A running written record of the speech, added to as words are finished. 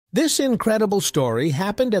This incredible story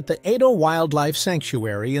happened at the Edo Wildlife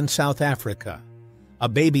Sanctuary in South Africa. A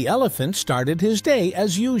baby elephant started his day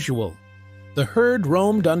as usual. The herd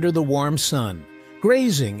roamed under the warm sun,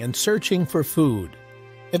 grazing and searching for food.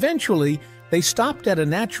 Eventually, they stopped at a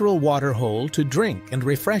natural water hole to drink and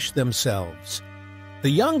refresh themselves. The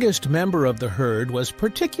youngest member of the herd was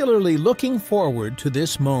particularly looking forward to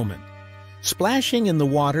this moment. Splashing in the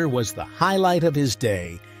water was the highlight of his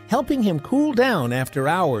day, helping him cool down after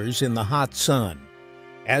hours in the hot sun.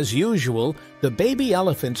 As usual, the baby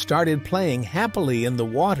elephant started playing happily in the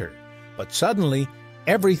water, but suddenly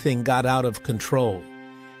everything got out of control.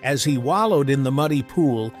 As he wallowed in the muddy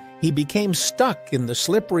pool, he became stuck in the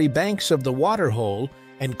slippery banks of the waterhole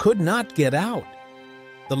and could not get out.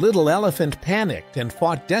 The little elephant panicked and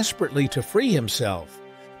fought desperately to free himself,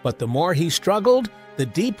 but the more he struggled, the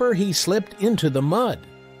deeper he slipped into the mud.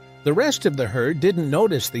 The rest of the herd didn't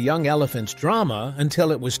notice the young elephant's drama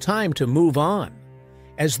until it was time to move on.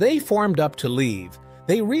 As they formed up to leave,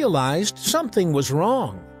 they realized something was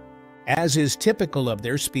wrong. As is typical of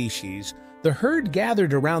their species, the herd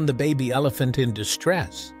gathered around the baby elephant in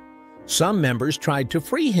distress. Some members tried to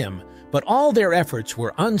free him, but all their efforts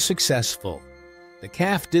were unsuccessful. The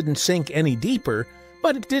calf didn't sink any deeper,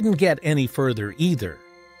 but it didn't get any further either.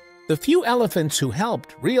 The few elephants who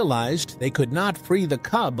helped realized they could not free the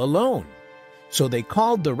cub alone, so they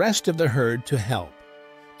called the rest of the herd to help.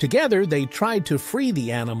 Together they tried to free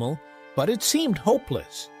the animal, but it seemed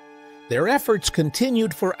hopeless. Their efforts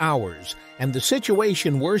continued for hours, and the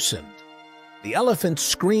situation worsened. The elephants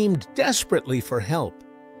screamed desperately for help.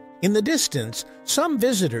 In the distance, some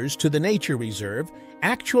visitors to the nature reserve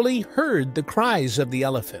actually heard the cries of the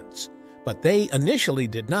elephants, but they initially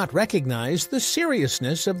did not recognize the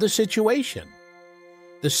seriousness of the situation.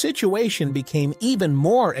 The situation became even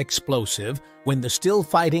more explosive when the still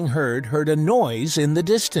fighting herd heard a noise in the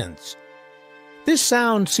distance. This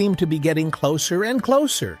sound seemed to be getting closer and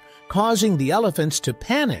closer, causing the elephants to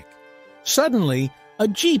panic. Suddenly, a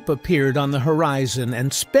jeep appeared on the horizon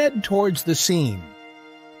and sped towards the scene.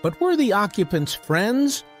 But were the occupants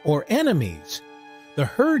friends or enemies? The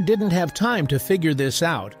herd didn't have time to figure this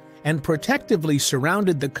out and protectively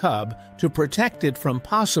surrounded the cub to protect it from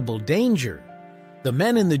possible danger. The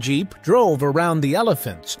men in the jeep drove around the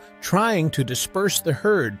elephants, trying to disperse the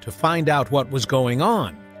herd to find out what was going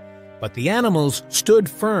on. But the animals stood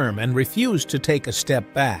firm and refused to take a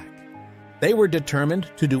step back. They were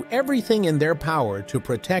determined to do everything in their power to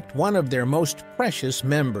protect one of their most precious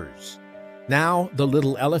members. Now the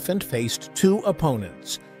little elephant faced two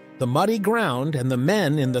opponents, the muddy ground and the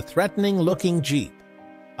men in the threatening-looking jeep.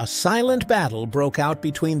 A silent battle broke out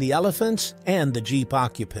between the elephants and the jeep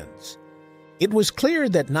occupants. It was clear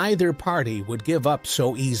that neither party would give up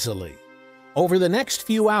so easily. Over the next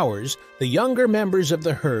few hours, the younger members of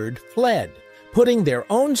the herd fled, putting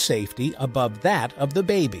their own safety above that of the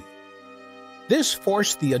baby. This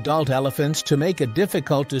forced the adult elephants to make a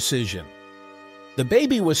difficult decision. The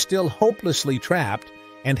baby was still hopelessly trapped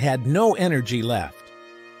and had no energy left.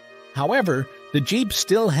 However, the jeep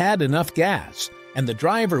still had enough gas, and the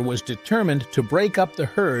driver was determined to break up the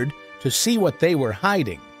herd to see what they were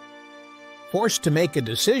hiding. Forced to make a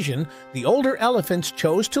decision, the older elephants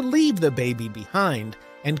chose to leave the baby behind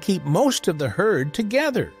and keep most of the herd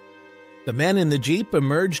together. The men in the jeep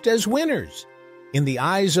emerged as winners. In the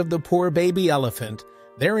eyes of the poor baby elephant,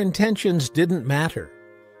 their intentions didn't matter.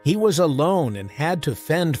 He was alone and had to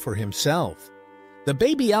fend for himself. The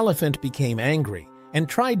baby elephant became angry and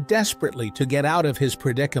tried desperately to get out of his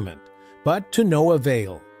predicament, but to no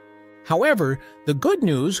avail. However, the good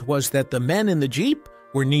news was that the men in the jeep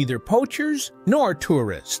were neither poachers nor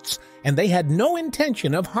tourists, and they had no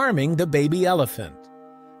intention of harming the baby elephant.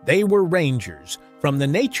 They were rangers from the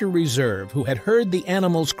nature reserve who had heard the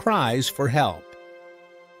animal's cries for help.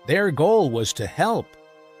 Their goal was to help.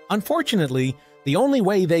 Unfortunately, the only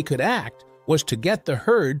way they could act was to get the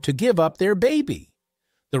herd to give up their baby.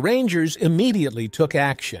 The rangers immediately took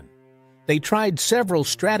action. They tried several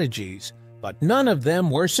strategies, but none of them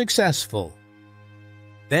were successful.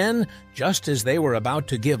 Then, just as they were about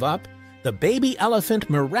to give up, the baby elephant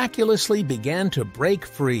miraculously began to break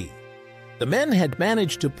free. The men had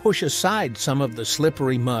managed to push aside some of the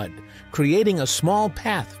slippery mud, creating a small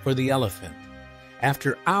path for the elephant.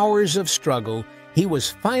 After hours of struggle, he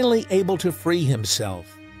was finally able to free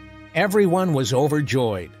himself. Everyone was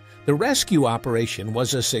overjoyed. The rescue operation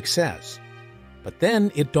was a success. But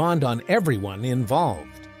then it dawned on everyone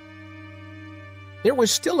involved. There was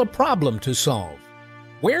still a problem to solve.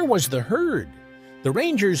 Where was the herd? The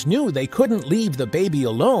rangers knew they couldn't leave the baby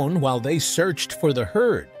alone while they searched for the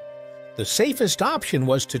herd. The safest option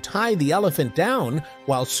was to tie the elephant down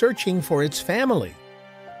while searching for its family.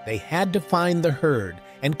 They had to find the herd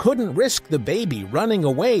and couldn't risk the baby running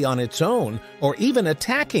away on its own or even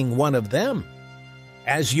attacking one of them.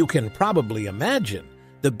 As you can probably imagine,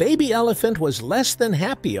 the baby elephant was less than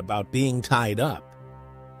happy about being tied up.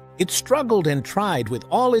 It struggled and tried with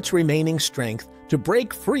all its remaining strength to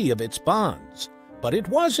break free of its bonds, but it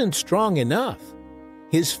wasn't strong enough.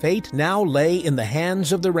 His fate now lay in the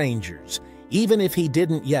hands of the rangers, even if he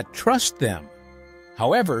didn't yet trust them.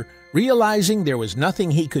 However, realizing there was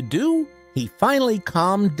nothing he could do, he finally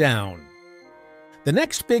calmed down. The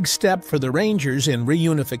next big step for the rangers in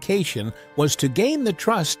reunification was to gain the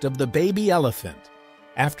trust of the baby elephant.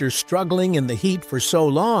 After struggling in the heat for so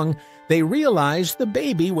long, they realized the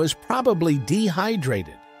baby was probably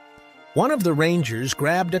dehydrated. One of the rangers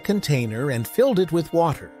grabbed a container and filled it with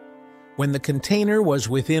water. When the container was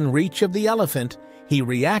within reach of the elephant, he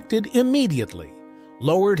reacted immediately,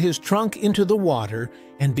 lowered his trunk into the water,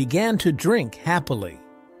 and began to drink happily.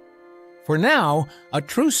 For now, a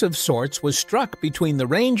truce of sorts was struck between the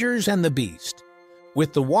rangers and the beast.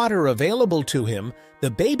 With the water available to him,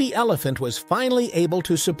 the baby elephant was finally able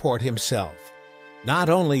to support himself. Not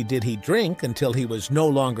only did he drink until he was no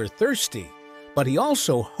longer thirsty, but he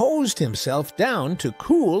also hosed himself down to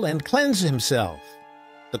cool and cleanse himself.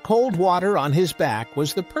 The cold water on his back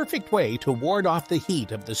was the perfect way to ward off the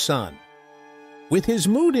heat of the sun. With his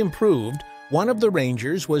mood improved, one of the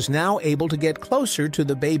rangers was now able to get closer to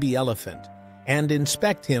the baby elephant and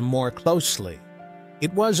inspect him more closely.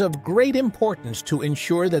 It was of great importance to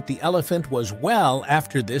ensure that the elephant was well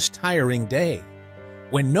after this tiring day.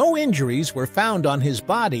 When no injuries were found on his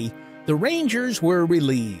body, the rangers were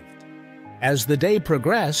relieved. As the day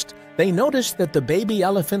progressed, they noticed that the baby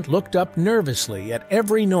elephant looked up nervously at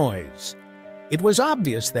every noise. It was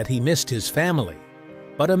obvious that he missed his family.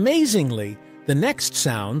 But amazingly, the next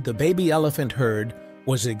sound the baby elephant heard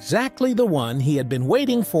was exactly the one he had been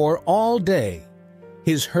waiting for all day.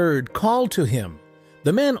 His herd called to him.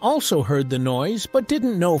 The men also heard the noise but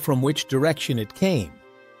didn't know from which direction it came.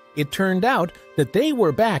 It turned out that they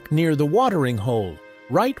were back near the watering hole,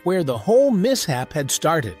 right where the whole mishap had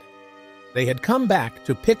started. They had come back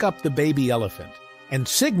to pick up the baby elephant and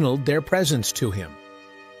signaled their presence to him.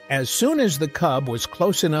 As soon as the cub was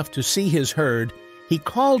close enough to see his herd, he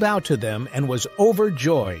called out to them and was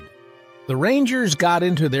overjoyed. The rangers got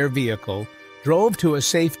into their vehicle, drove to a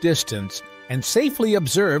safe distance, and safely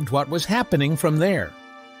observed what was happening from there.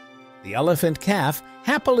 The elephant calf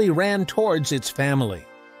happily ran towards its family.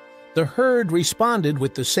 The herd responded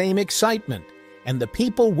with the same excitement, and the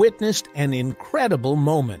people witnessed an incredible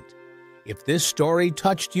moment. If this story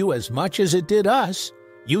touched you as much as it did us,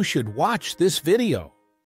 you should watch this video.